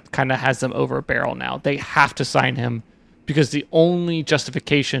Montez Sweat kind of has them over a barrel now. They have to sign him because the only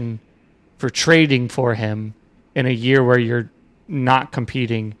justification for trading for him in a year where you're not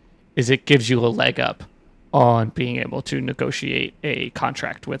competing is it gives you a leg up on being able to negotiate a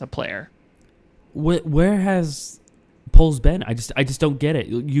contract with a player. Where has Poles been? I just don't get it.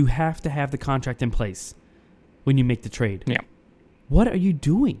 You have to have the contract in place when you make the trade. Yeah. What are you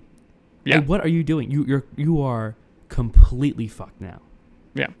doing? Yeah. Like, what are you doing? You are completely fucked now.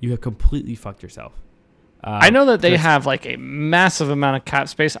 Yeah. You have completely fucked yourself. I know that they have like a massive amount of cap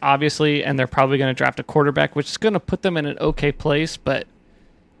space, obviously, and they're probably going to draft a quarterback, which is going to put them in an okay place, but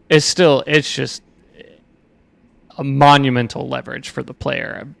it's just a monumental leverage for the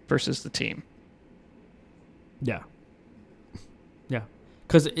player versus the team. Yeah. Yeah.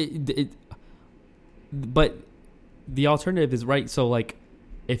 Because but the alternative is right. So, like,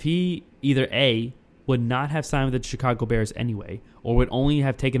 if he either A, would not have signed with the Chicago Bears anyway, or would only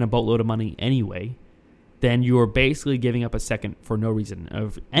have taken a boatload of money anyway, then you're basically giving up a second for no reason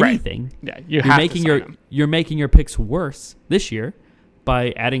of anything. Right. Yeah, you're making your picks worse this year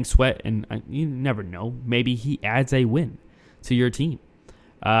by adding Sweat, and you never know. Maybe he adds a win to your team.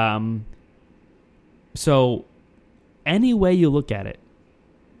 So any way you look at it,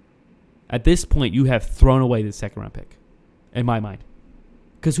 at this point, you have thrown away the second-round pick, in my mind.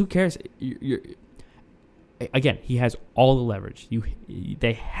 Because who cares? Again, he has all the leverage.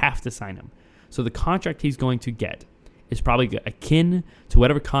 They have to sign him. So the contract he's going to get is probably akin to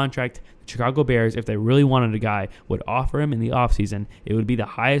whatever contract the Chicago Bears, if they really wanted a guy, would offer him in the offseason. It would be the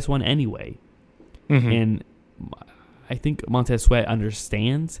highest one anyway. Mm-hmm. And I think Montez Sweat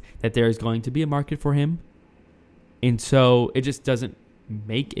understands that there is going to be a market for him. And so it just doesn't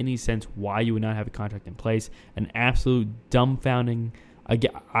make any sense why you would not have a contract in place. An absolute dumbfounding.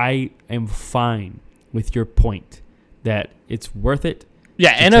 I am fine with your point that it's worth it.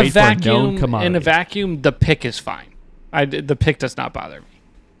 Yeah, in a vacuum, the pick is fine. The pick does not bother me.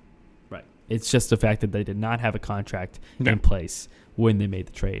 Right. It's just the fact that they did not have a contract in place when they made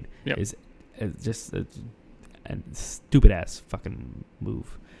the trade is just a stupid ass fucking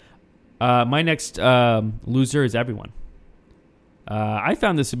move. My next loser is everyone. I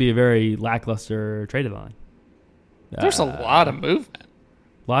found this to be a very lackluster trade deadline. There's a lot of movement.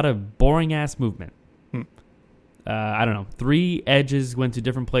 A lot of boring ass movement. I don't know. 3 edges went to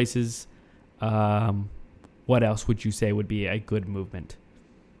different places. What else would you say would be a good movement?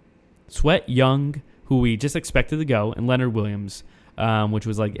 Sweat, Young, who we just expected to go, and Leonard Williams, which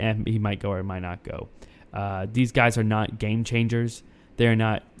was like, he might go or might not go. These guys are not game changers. They're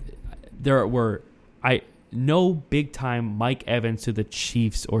not. No big time Mike Evans to the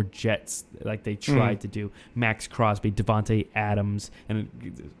Chiefs or Jets like they tried to do. Max Crosby, Devontae Adams, and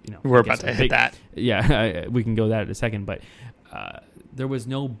we're about to hit that. Yeah, we can go that in a second. But there was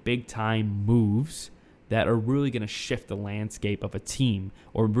no big time moves that are really going to shift the landscape of a team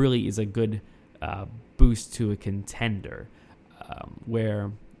or really is a good boost to a contender. Where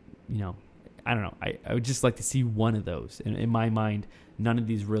I don't know. I would just like to see one of those. In my mind, none of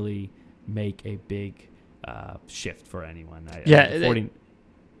these really make a big shift for anyone.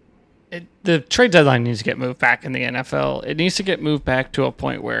 The trade deadline needs to get moved back in the NFL. It needs to get moved back to a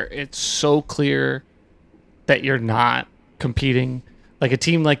point where it's so clear that you're not competing. Like a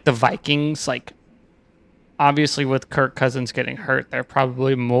team like the Vikings, like obviously with Kirk Cousins getting hurt, they're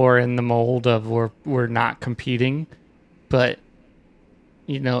probably more in the mold of we're not competing. But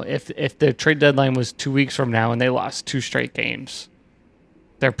if the trade deadline was 2 weeks from now and they lost 2 straight games,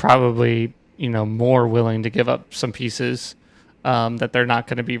 they're probably more willing to give up some pieces that they're not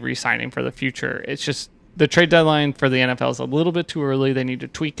going to be re-signing for the future. It's just the trade deadline for the NFL is a little bit too early. They need to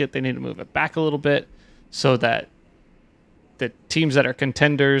tweak it. They need to move it back a little bit so that the teams that are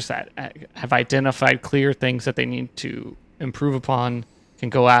contenders that have identified clear things that they need to improve upon can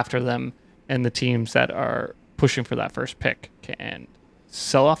go after them, and the teams that are pushing for that first pick can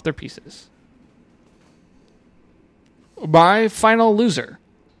sell off their pieces. My final loser,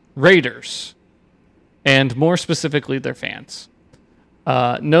 Raiders, and more specifically their fans.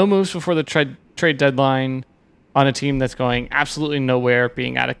 No moves before the trade deadline on a team that's going absolutely nowhere,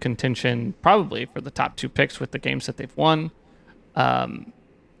 being out of contention probably for the top 2 picks with the games that they've won.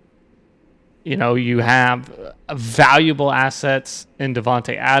 You have valuable assets in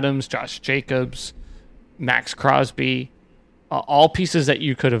Devontae Adams, Josh Jacobs, Max Crosby, all pieces that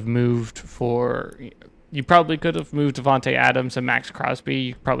you could have moved for. You probably could have moved Devontae Adams and Max Crosby.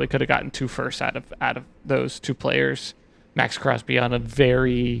 You probably could have gotten 2 firsts out of those 2 players. Max Crosby on a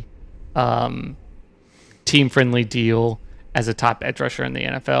very team-friendly deal as a top edge rusher in the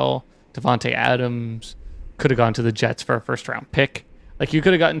NFL. Devontae Adams could have gone to the Jets for a first-round pick. Like, you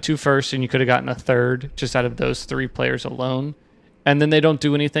could have gotten 2 firsts and you could have gotten a third just out of those 3 players alone. And then they don't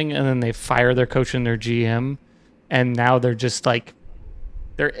do anything, and then they fire their coach and their GM. And now they're just like,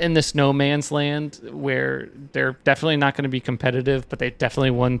 they're in this no man's land where they're definitely not going to be competitive, but they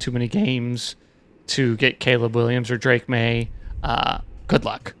definitely won too many games to get Caleb Williams or Drake May. Good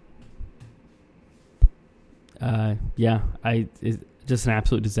luck. It's just an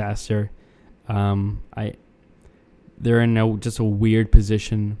absolute disaster. They're in just a weird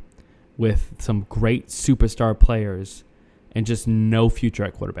position with some great superstar players and just no future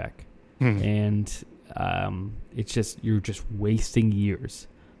at quarterback. And it's just, you're just wasting years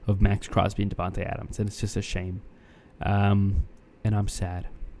of Max Crosby and Devontae Adams, and it's just a shame. And I'm sad.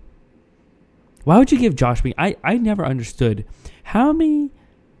 Why would you give Josh McDaniels? I never understood how many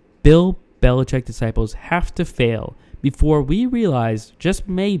Bill Belichick disciples have to fail before we realize, just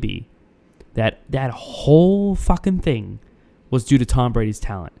maybe, that whole fucking thing was due to Tom Brady's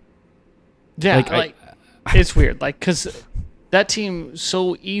talent. Yeah, it's weird. Because that team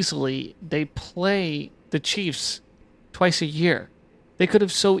so easily, they play the Chiefs twice a year. They could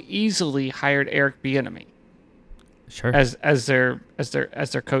have so easily hired Eric Bieniemy as their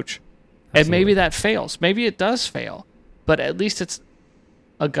coach. Absolutely. And maybe that fails. Maybe it does fail. But at least it's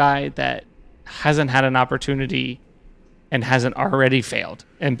a guy that hasn't had an opportunity and hasn't already failed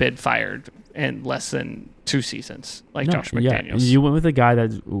and been fired in less than 2 seasons, Josh McDaniels. Yeah. You went with a guy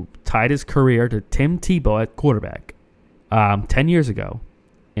that tied his career to Tim Tebow at quarterback 10 years ago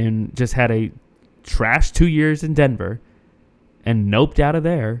and just had a trash 2 years in Denver and noped out of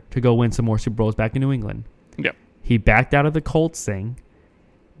there to go win some more Super Bowls back in New England. Yep. He backed out of the Colts thing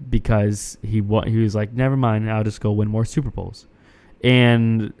because he was like, never mind, I'll just go win more Super Bowls.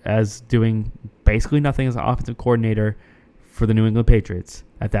 And as doing basically nothing as an offensive coordinator for the New England Patriots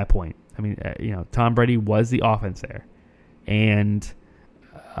at that point. I mean, Tom Brady was the offense there. And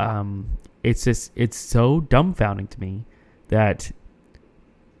it's so dumbfounding to me that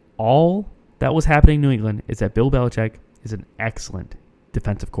all that was happening in New England is that Bill Belichick is an excellent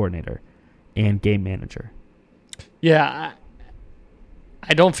defensive coordinator and game manager. Yeah,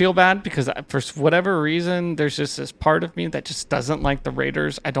 I don't feel bad because for whatever reason, there's just this part of me that just doesn't like the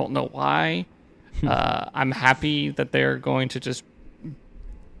Raiders. I don't know why. I'm happy that they're going to just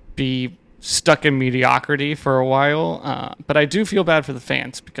be stuck in mediocrity for a while. But I do feel bad for the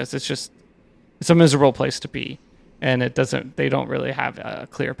fans because it's a miserable place to be. And they don't really have a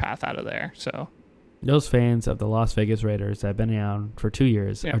clear path out of there. So those fans of the Las Vegas Raiders that have been around for 2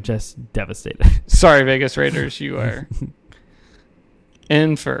 years are just devastated. Sorry, Vegas Raiders, you are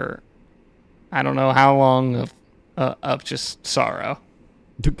in for I don't know how long of just sorrow.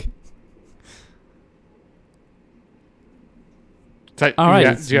 All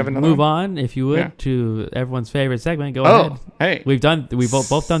right, do you have another move one? on, if you would, to everyone's favorite segment. Go ahead. Hey, we've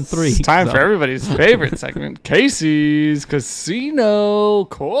both done 3. It's time for everybody's favorite segment, Casey's Casino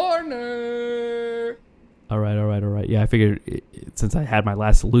Corner. All right. Yeah, I figured since I had my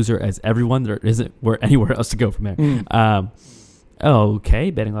last loser as everyone, there isn't anywhere else to go from there. Okay,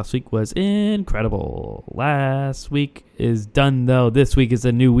 betting last week was incredible. Last week is done, though. This week is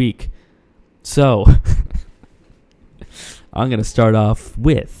a new week. So I'm going to start off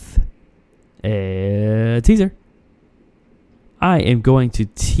with a teaser. I am going to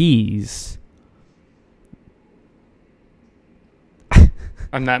tease.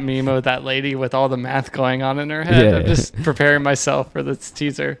 I'm that meme of that lady with all the math going on in her head. Yeah. I'm just preparing myself for this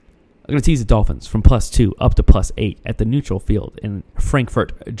teaser. I'm going to tease the Dolphins from +2 up to +8 at the neutral field in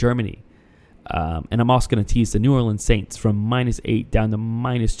Frankfurt, Germany. And I'm also going to tease the New Orleans Saints from -8 down to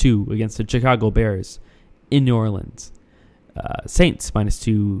 -2 against the Chicago Bears in New Orleans. Saints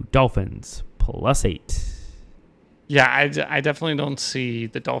 -2, Dolphins +8. Yeah, I definitely don't see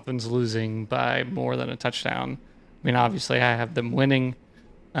the Dolphins losing by more than a touchdown. I mean, obviously, I have them winning.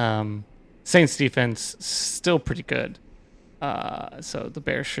 Saints defense still pretty good. So the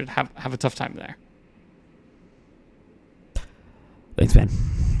Bears should have a tough time there. Thanks, man.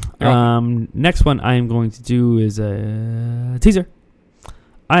 Next one I am going to do is a teaser.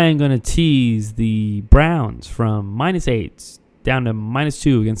 I am going to tease the Browns from -8 down to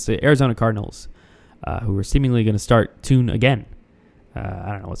 -2 against the Arizona Cardinals, who are seemingly going to start soon again.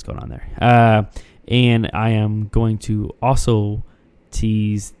 I don't know what's going on there. And I am going to also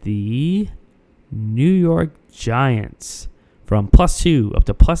tease the New York Giants from +2 up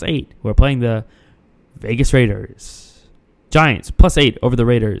to +8, who are playing the Vegas Raiders. Giants +8 over the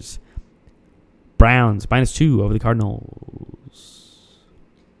Raiders. Browns -2 over the Cardinals.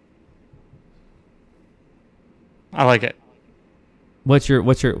 I like it. What's your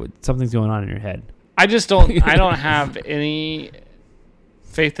something's going on in your head? I don't have any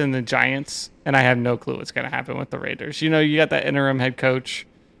faith in the Giants, and I have no clue what's going to happen with the Raiders. You got that interim head coach.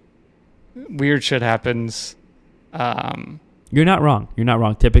 Weird shit happens. You're not wrong.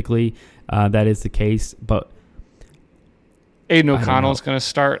 Typically, that is the case, but Aiden O'Connell's going to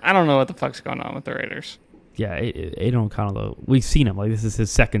start. I don't know what the fuck's going on with the Raiders. Yeah, Aiden O'Connell, though, we've seen him. This is his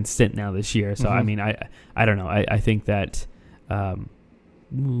second stint now this year. So, I mean, I don't know. I think that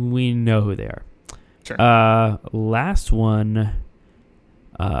we know who they are. Sure. Last one.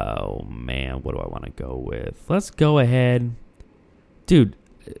 Oh, man, what do I want to go with? Let's go ahead. Dude,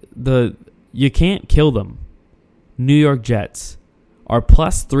 you can't kill them. New York Jets are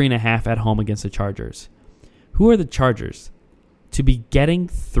 +3.5 at home against the Chargers. Who are the Chargers? to be getting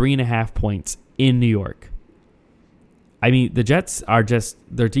 3.5 points in New York. I mean, the Jets are just,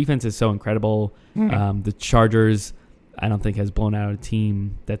 their defense is so incredible. The Chargers, I don't think, has blown out a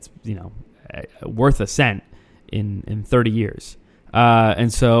team that's, worth a cent in 30 years.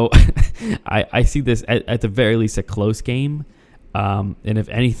 And so I see this at the very least a close game. And if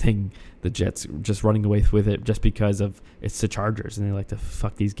anything, the Jets just running away with it just because of it's the Chargers and they like to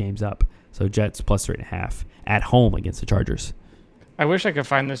fuck these games up. So Jets plus 3.5 at home against the Chargers. I wish I could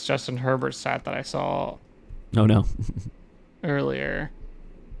find this Justin Herbert stat that I saw. Oh, no. earlier.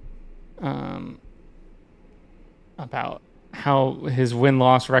 About how his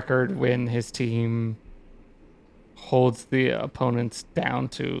win-loss record when his team holds the opponents down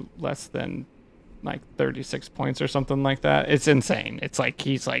to less than 36 points or something like that. It's insane. It's like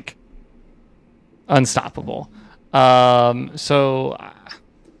he's unstoppable.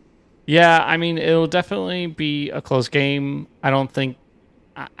 Yeah, I mean, it'll definitely be a close game. I don't think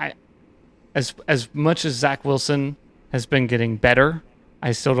as much as Zach Wilson has been getting better,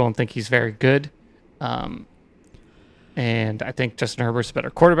 I still don't think he's very good. And I think Justin Herbert's a better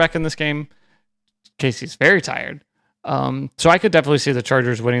quarterback in this game. Casey's very tired. So I could definitely see the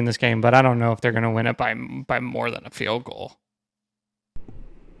Chargers winning this game, but I don't know if they're going to win it by more than a field goal.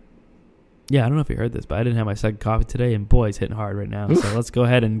 Yeah, I don't know if you heard this, but I didn't have my second coffee today, and boy, it's hitting hard right now. So let's go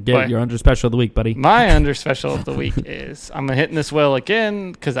ahead and get your under special of the week, buddy. My under special of the week is, I'm hitting this well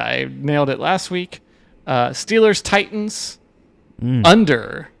again because I nailed it last week. Steelers Titans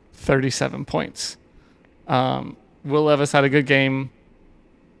under 37 points. Will Levis had a good game.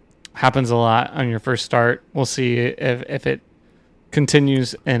 Happens a lot on your first start. We'll see if it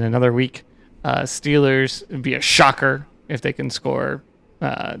continues in another week. Steelers, it'd be a shocker if they can score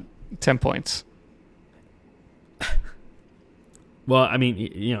 10 points. Well, I mean,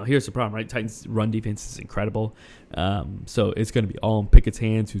 here's the problem, right? Titans' run defense is incredible. So it's going to be all in Pickett's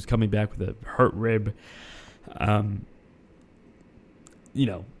hands, who's coming back with a hurt rib.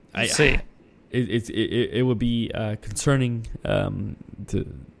 See. It would be concerning to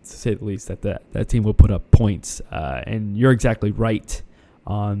say the least that team will put up points. And you're exactly right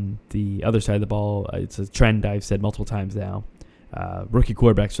on the other side of the ball. It's a trend I've said multiple times now. Rookie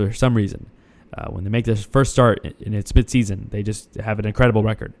quarterbacks, for some reason, when they make their first start in its midseason, they just have an incredible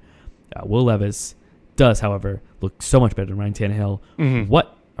record. Will Levis does, however, look so much better than Ryan Tannehill. Mm-hmm.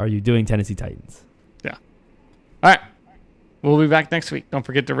 What are you doing, Tennessee Titans? Yeah. All right. We'll be back next week. Don't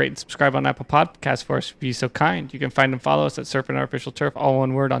forget to rate and subscribe on Apple Podcasts for us if you'd be so kind. You can find and follow us at Serpent Artificial Turf, all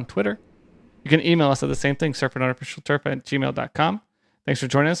one word, on Twitter. You can email us at the same thing, serpentartificialturf@gmail.com. Thanks for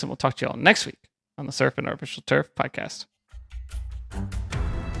joining us, and we'll talk to you all next week on the Serpent Artificial Turf podcast.